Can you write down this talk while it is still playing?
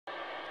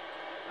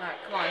Alright,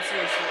 come on,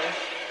 seriously.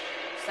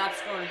 Stop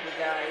screwing with me,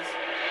 guys.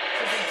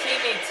 Supposed to be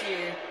teammates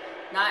here,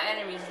 not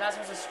enemies. You're not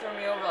supposed to screw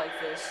me over like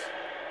this.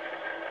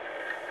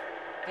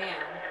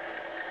 Damn.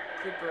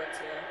 Creeper it's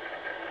here.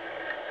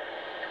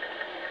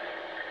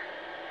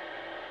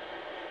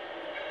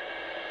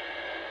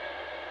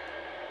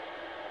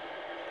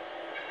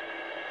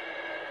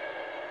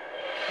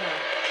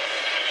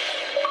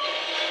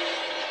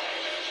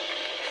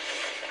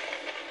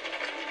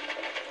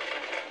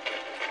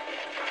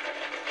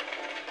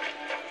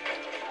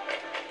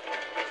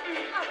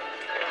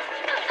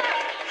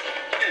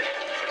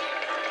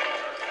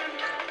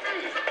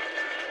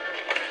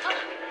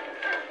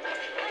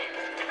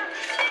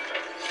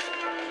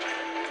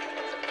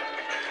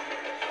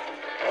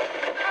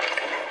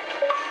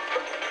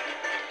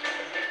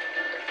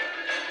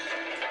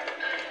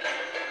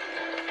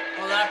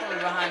 Well, that put me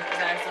behind because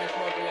I accidentally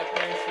pulled the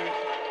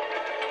parachute.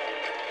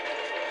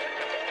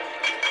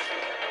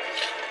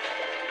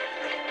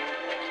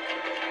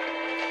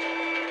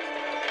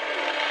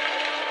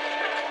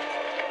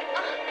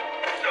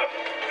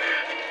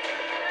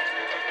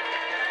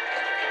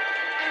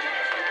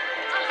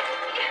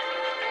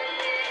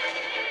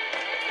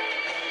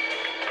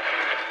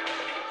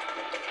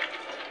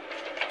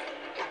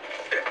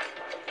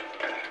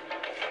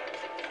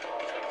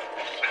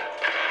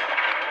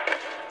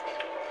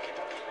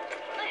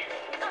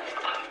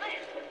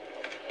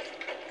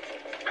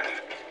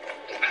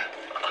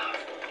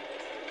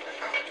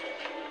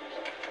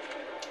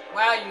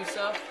 Wow,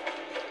 Yusuf.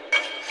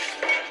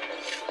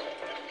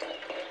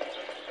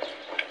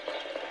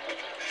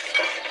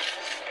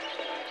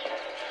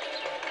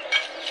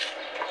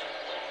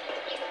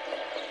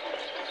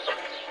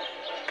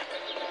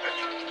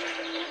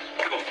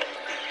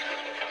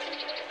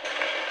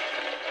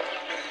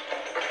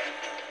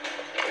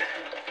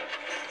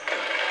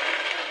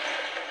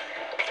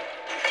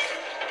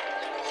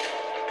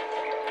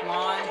 Come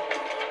on.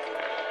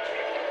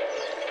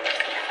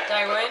 Did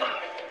I win?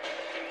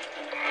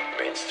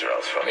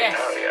 Minstrels from Yes.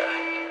 Italia.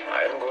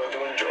 I am going to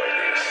enjoy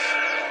this.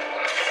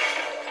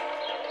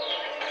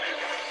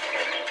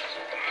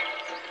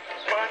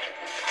 What?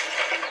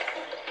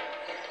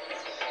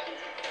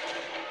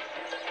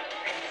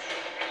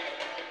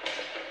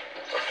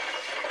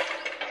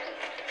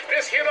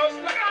 This hero's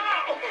look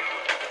out!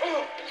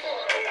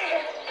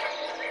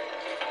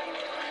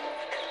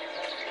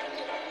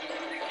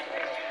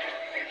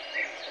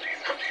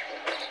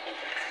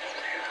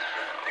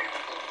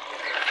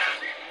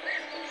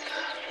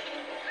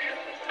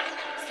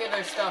 Let's get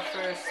their stuff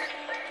first.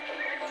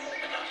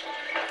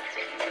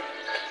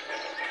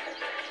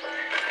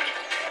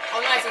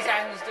 Oh, nice, these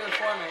guys just do it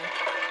for me.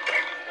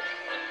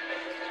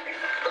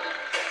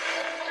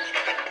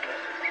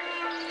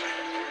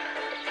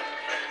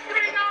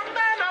 Bring a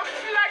man a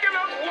flagon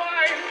of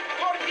wine,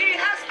 for he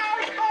has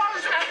our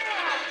cause at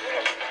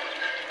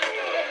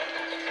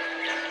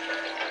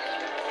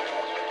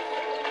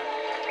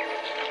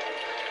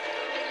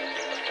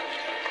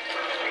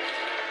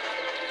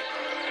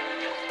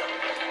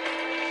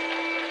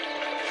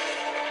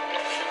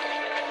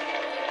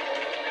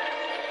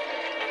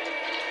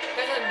You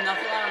guys have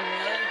nothing on them,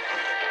 really?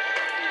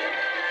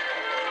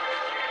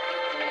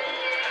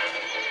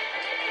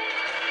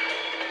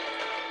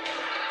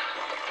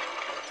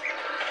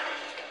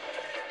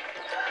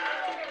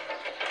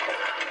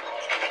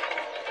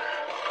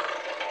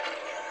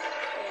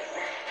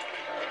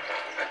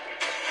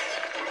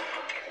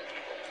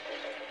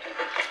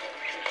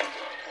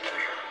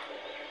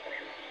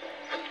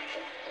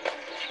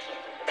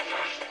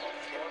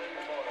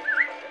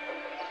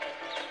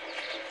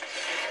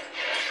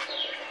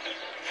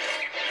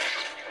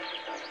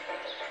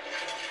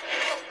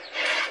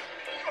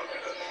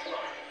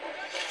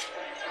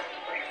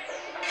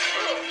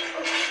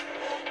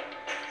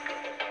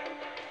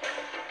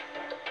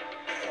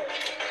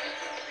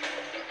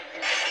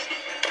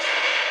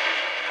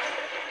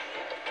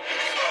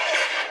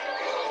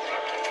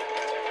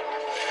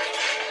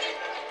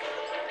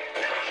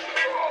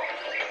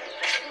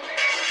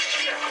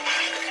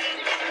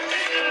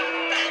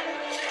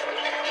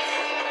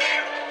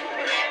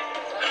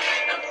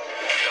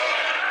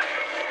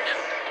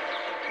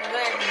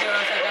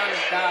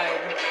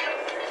 Died.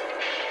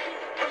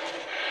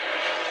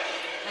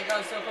 Like I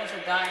was so close to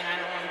dying, I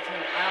don't want to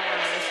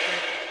risk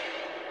it.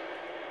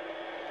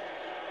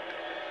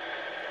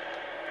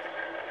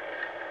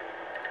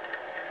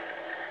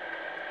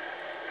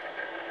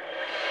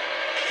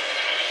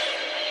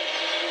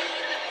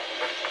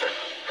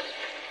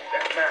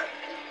 that man.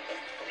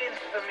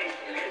 Infamy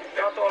is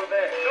not all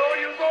there. No,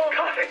 you won't.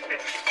 Got it.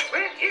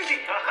 Where is he?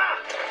 Aha!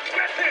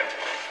 Get him!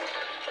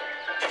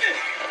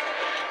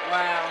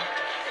 Wow.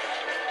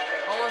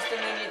 Almost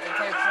immediate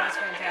detection, that's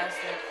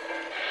fantastic.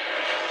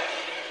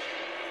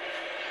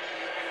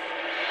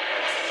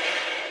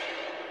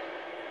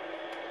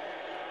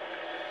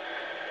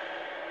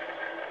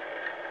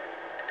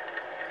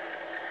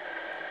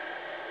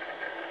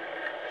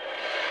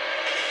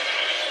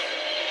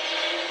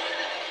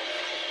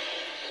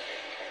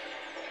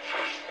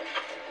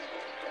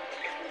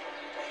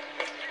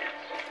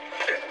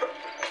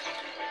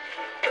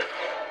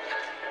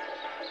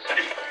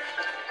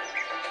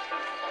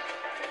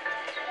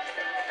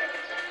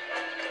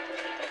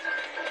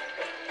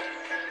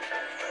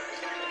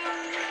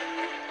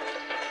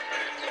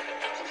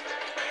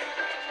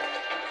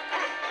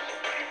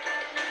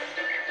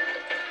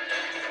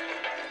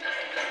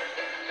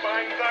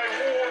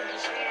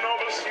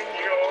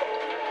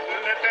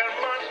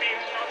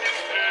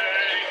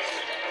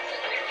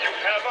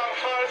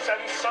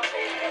 and subtle.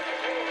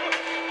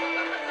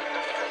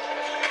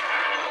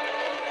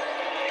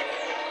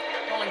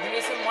 Come on, give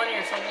me some money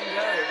or something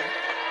good.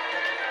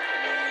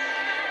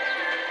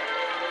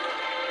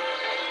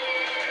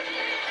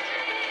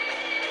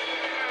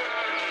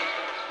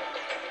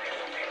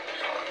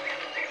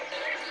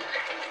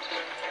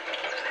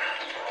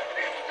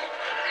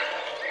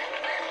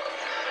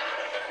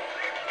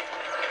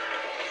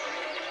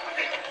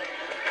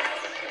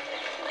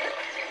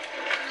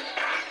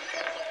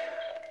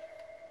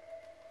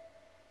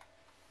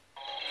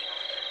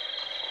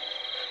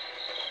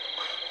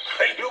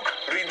 I look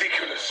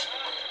ridiculous.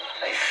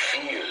 I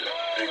feel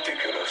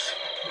ridiculous.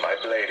 My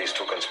blade is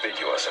too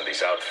conspicuous in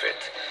this outfit.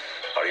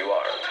 Are you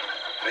armed?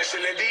 C'est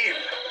le deal.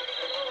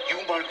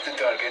 You mark the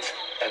targets,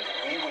 and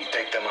we will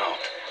take them out.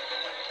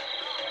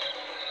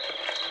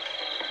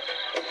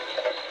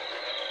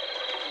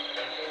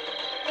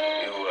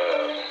 You,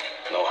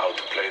 know how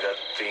to play that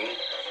thing?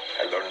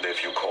 I learned a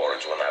few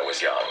chords when I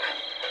was young.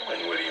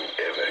 When were you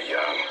ever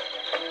young?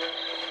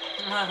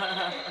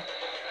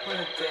 What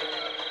a dick.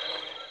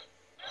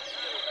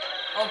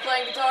 I'm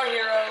playing Guitar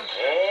Hero.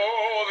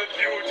 Oh, the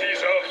beauties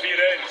of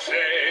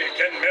Firenze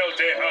can melt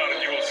a heart,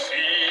 you'll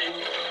see.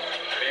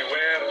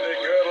 Beware the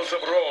girls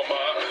of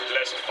Roma,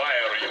 lest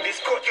fire you.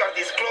 This courtyard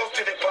is closed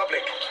to the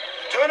public.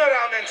 Turn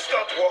around and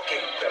start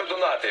walking.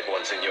 Perdonate,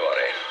 buon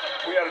signore.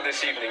 We are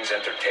this evening's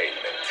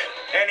entertainment.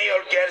 Any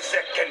old girls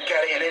that can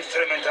carry an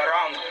instrument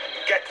around,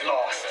 get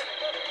lost.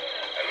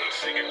 I will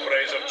sing in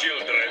praise of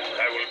children.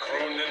 I will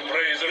croon in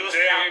praise of You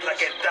dames. sound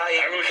like a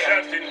dying I will cat.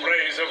 shout in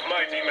praise of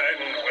mighty men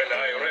when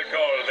I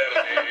recall their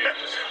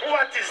names.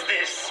 What is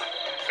this?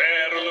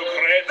 Fair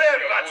Lucrezia There,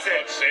 would that's it.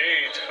 not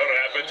sate her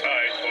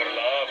appetite for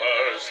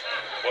lovers,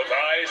 but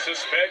I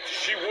suspect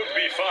she would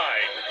be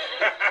fine.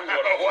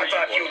 What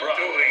are you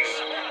doing?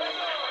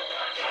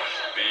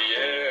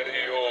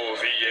 Vierio,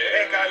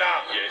 Egala.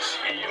 yes,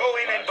 he Go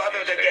in and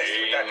bother the guests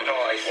with that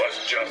noise. was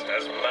just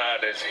as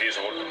mad as his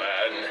old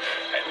man,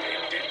 and he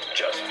did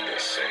just the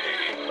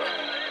same.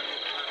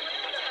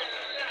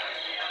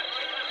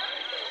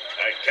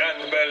 I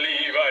can't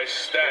believe I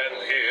stand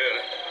here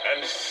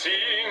and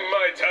seeing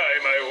my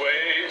time I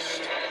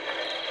waste.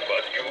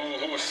 But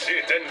you who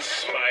sit and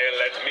smile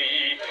at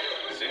me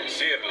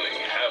sincerely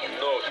have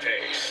no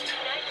taste.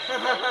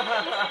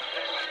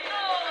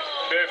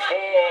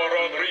 Before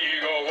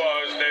Rodrigo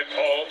was the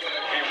Pope,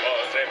 he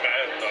was a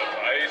man of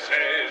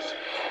vices.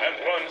 And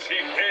once he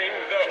came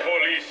the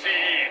Holy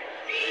See,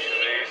 he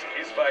raised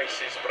his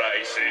vices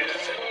prices.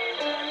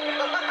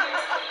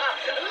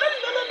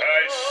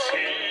 I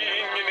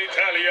sing in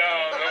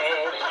Italiano,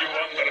 you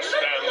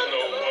understand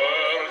no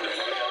word.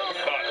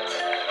 But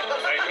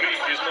my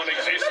Greek is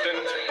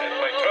non-existent, and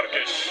my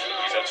Turkish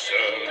is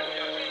absurd.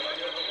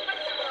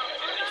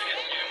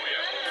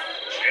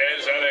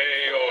 Cesare,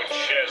 oh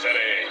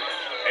Cesare,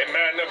 a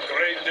man of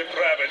great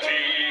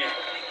depravity,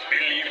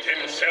 believed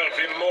himself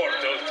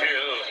immortal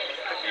till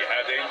he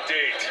had a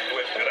date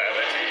with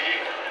gravity.